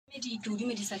Batledi ke o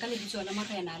dumedisa ka lebitso la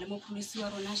Morena le mopholosi wa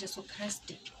rona Jesu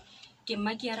Kriste. Ke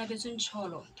Makearabetsoe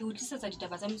Ncholo, ke o tlisetsa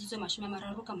ditaba tsa metsotso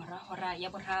 30 ka mora hora ya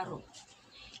boraro.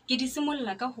 Ke di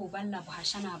simolla ka ho balla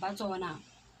bohashana ba tsona.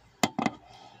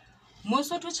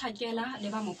 Mosotho tjhakela le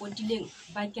ba mopotileng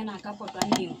ba kena ka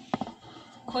potwaneng.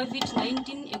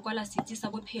 COVID-19 e kwala setsi sa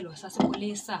bophelo sa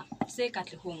sepolesa se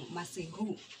katlehong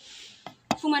Maseru.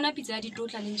 Fumana pitsa ya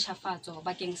ditotla le ntjhafatso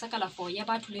bakeng sa kalafo ya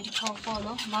batho le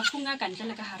diphoofolo, mafung a kantle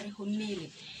le ka hare ho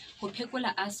mmele, ho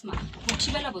phekola asthma, ho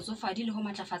thibela botsofadi le ho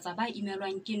matlafatsa ba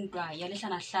imelwang ke ntwa ya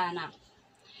lehlanahlana.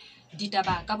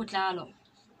 Ditaba ka botlalo.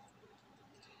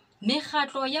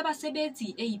 Mekgatlo ya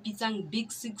basebetsi e ipitsang Big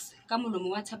Six ka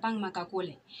molomo wa Tshepang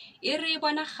Makakole e re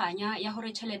bona kganya ya hore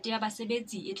tjhelete ya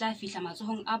basebetsi e tla fihla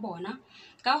matsohong a bona,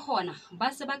 ka hona ba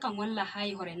se ba ka ngolla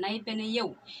hae hore naipene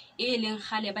eo e leng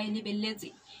kgale ba e lebelletse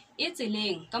e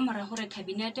tseleng ka mora hore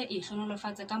kabinete e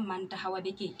hlonolofatse ka Mantaha wa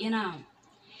beke ena.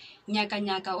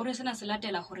 Nyaka o re sena se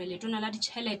latela hore letona la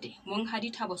ditjhelete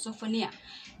Monghadi Thabo Sofonia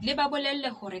le ba bolelle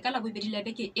hore ka Labobedi la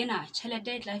beke ena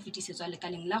tjhelete e tla fetisetswa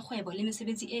lekaleng la kgwebo le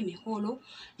mesebetsi e meholo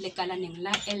lekalaneng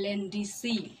la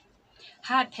LNDC.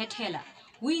 Ha phethela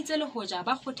o itse le hoja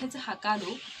ba kgothetse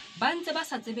hakalo ba ntse ba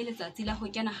sa tsebe letsatsi la ho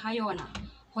kena ha yona,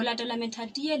 ho latela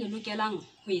methati e le lokelang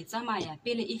ho e tsamaya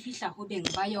pele e fihla ho beng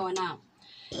ba yona.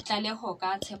 Tlaleho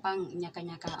ka Tshepang nyaka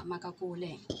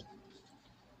Makakole.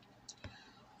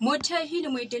 Mothehi le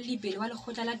moetelli pele wa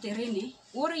lekgotla la terene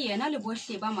o re yena le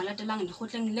bohle ba mo latelang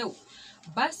lekgotleng leo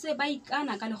ba se ba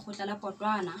ikana ka lekgotla la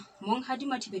potwana. Monghadi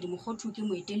Mathibedi Mokgothu ke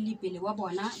moetelli pele wa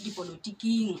bona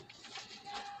dipolotiking.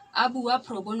 A bua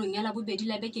probonong ya Labobedi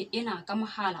la beke ena ka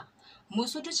mohala,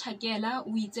 Mosotho tjhakela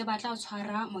o itse ba tla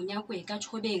tshwara monyakwe ka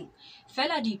tjhobeng,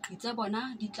 fela diqi tsa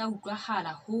bona di tla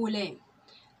utlwahala hole.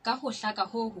 Ka ho hlaka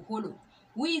ho hoholo,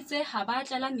 o itse ha ba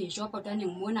tlala mejo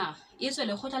potwaneng mona, e tswe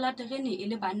lekgotla la terene e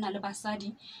le banna le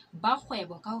basadi ba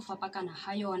kgwebo ka ho fapakana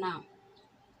ha yona.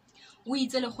 O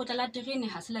itse lekgotla la terene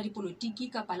ha se la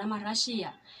dipolotiki kapa la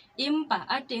marashia, empa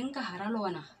a teng ka hara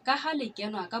lona ka ha le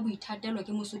kenwa ka boithatelo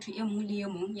ke Mosotho e mong le e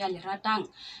mong ya le ratang,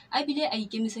 a bile a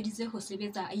ikemiseditse ho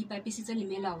sebetsa a ipapisitse le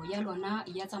melao ya lona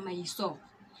ya tsamaiso.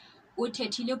 O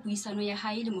thethile puisano ya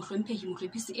hae le mohlomphehi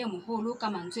mohlophisi e moholo ka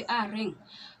mantswe a reng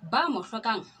ba mo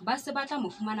hlokang ba se batla mo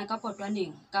fumana ka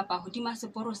potwaneng kapa hodima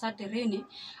seporo sa terene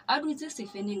a dutse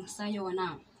sefeneng sa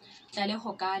yona.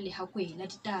 Tlaleho ka lehakwe la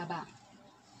ditaba.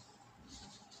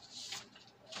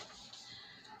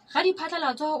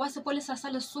 Radiphatlalatso wa sepolesa sa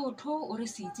Lesotho o re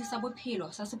setsi sa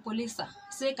bophelo sa sepolesa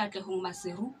se katlehong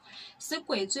Maseru se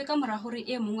kwetswe ka mora hore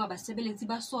e mong wa basebeletsi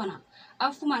ba sona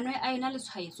a fumanwe a ena le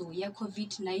tshwaetso ya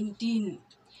COVID-19.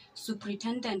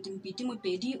 Superintendent Mpiti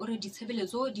Mopedi o re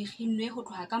ditshebeletso di kginnwe ho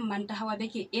tloha ka Mantaha wa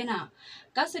beke ena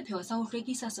ka sepheo sa ho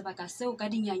hlwekisa sebaka seo ka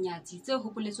dinyanyatsi tse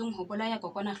hopoletsweng ho bolaya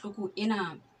kokwanahloko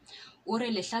ena. O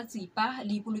re lehlatsipa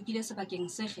le ipolokile sebakeng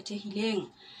se kgethehileng.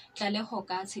 Tlaleho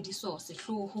ka tshediso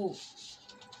sehloho.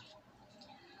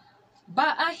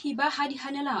 Baahi ba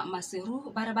hadihanela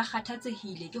Maseru ba re ba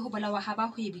kgathatsehile ke ho bolawa ha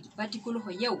bahwebi ba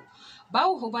tikoloho eo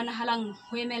bao ho bonahalang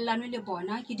ho emellanwe le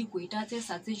bona ke dikweta tse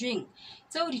sa tsejweng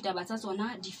tseo ditaba tsa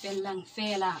tsona di fellang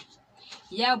fela.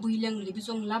 Ya buileng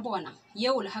lebitsong la bona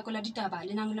eo lehako la ditaba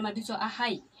le nang le mabitso a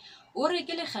hae o re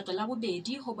ke lekgetlo la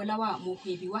bobedi ho bolawa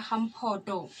mohwebi wa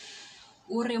Hamphoto.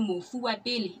 O re mofu wa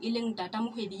pele e leng tata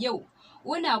mohwebi eo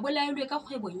o ne a bolailwe ka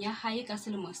kgwebong ya hae ka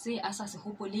selemo se a sa se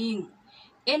hopoleng.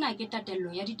 Ena ke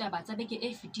tatello ya ditaba tsa beke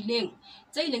e fetileng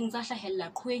tse ileng tsa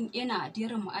hlahella qhweng ena di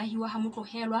re moahi wa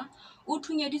Hamotlohelwa o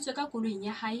thunyeditswe ka koloing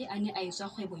ya hae a ne a etswa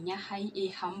kgwebong ya hae e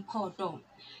Hamphoto.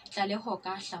 Tlaleho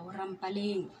ka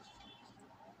Hlaorampaleng.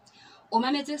 O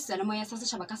mametse seyalemoya sa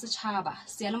setjhaba ka setjhaba,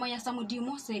 seyalemoya sa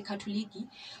Modimo se Katholiki,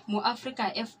 Mo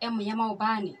Afrika FM ya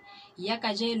maobane, ya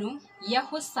kajeno, ya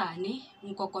hosane,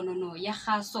 nkokonono ya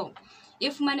kgaso,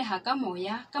 e fumaneha ka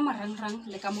moya, ka marangrang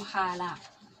le ka mohala.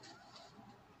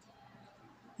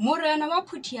 Morena wa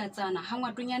Phuthiatsana ha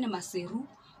Ngwatonyane Maseru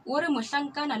o re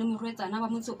mohlankana le morwetsana ba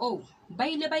motse oo ba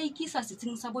ile ba ikisa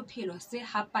setsing sa bophelo se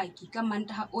hapaki ka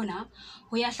Mantaha ona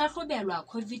ho ya hlahlobelwa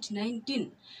COVID-19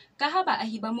 ka ha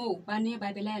baahi ba moo ba ne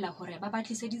ba belaela hore ba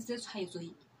batliseditse tshwaetso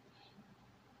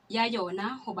ya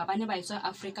yona ho ba ne ba etswa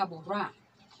Afrika Borwa.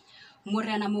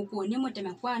 Morena Mokone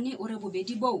Motemekwane o re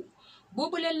bobedi boo bo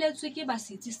bolelletswe ke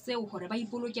basitsi seo hore ba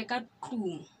ipoloke ka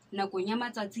tlung nakong ya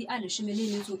matsatsi a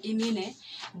 14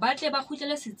 ba tle ba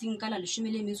kgutlele setsing ka la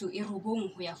 19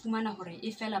 ho ya fumana hore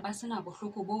e fela ba sena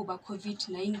bohloko boo ba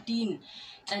COVID-19.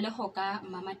 Tlaleho ka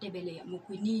Mamatebele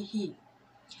Mokwenihi.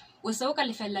 o se o ka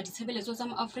lefella ditshebeletso tsa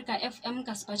Mo-Afrika FM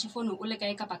ka smartphone o le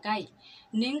kae kapa kae,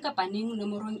 neng kapa neng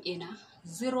nomorong ena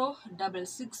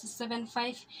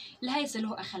 06675 le ha e se le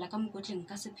ho akgela ka mokotleng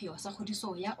ka sepheo sa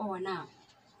kgodiso ya ona.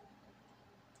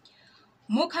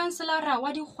 Mokhanselara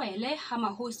wa Dikgwele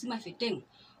Hamahosi Mafeteng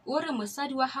o re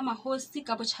mosadi wa Hamahosi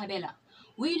ka Botjhabela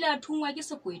o ile a thungwa ke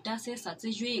sekweta se sa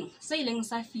tsejweng se ileng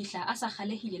sa fihla a sa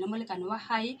kgalehile le molekane wa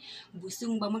hae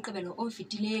bosiung ba Moqebelo o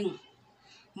fetileng.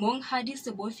 Monghadi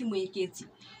Sebofi Moeketsi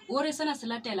o re sena se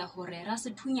latela hore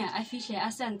Rasethunya a fihle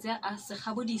a se ntse a se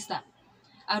kgabodisa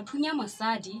a thunya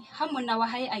mosadi ha monna wa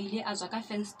hae a ile a tswa ka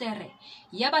fenstere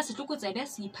ya ba setlokotsebe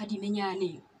se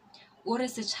iphadimenyane. O re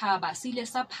setjhaba se ile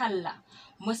sa phalla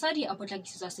mosadi a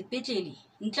potlakisetswa sepetlele,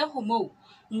 ntle ho moo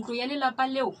ntlo ya lelapa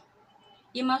leo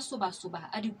e masobasoba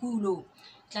a dikulo.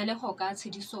 Tlaleho ka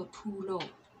tshediso thulo.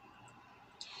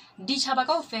 Ditjhaba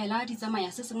kaofela di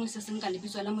tsamaya se sengwe se seng ka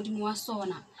lebitso la Modimo wa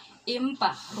sona,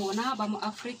 empa rona ba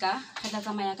Mo-Afrika re tla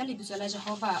tsamaya ka lebitso la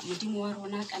Jehova Modimo wa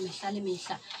rona ka mehla le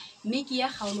mehla. Mme ke ya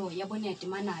kgaolo ya bonete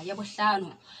mana ya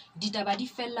bohlano. Ditaba di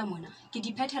fella mona, ke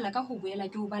di phethela ka ho boela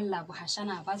ke ho balla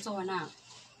bohashana ba tsona.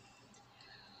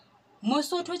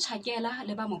 Mosotho Tjhakela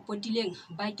le ba mopotileng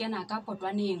ba kena ka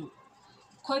potwaneng.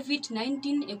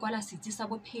 COVID-19 e kwala setsi sa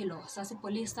bophelo sa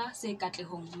sepolesa se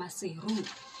katlehong Maseru.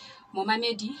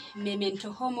 Momamedi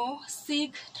Memento Homo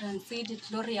Sic Transit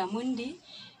Gloria Mundi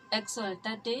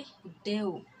Exaltate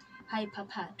Deo. Hai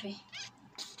phaphathwe.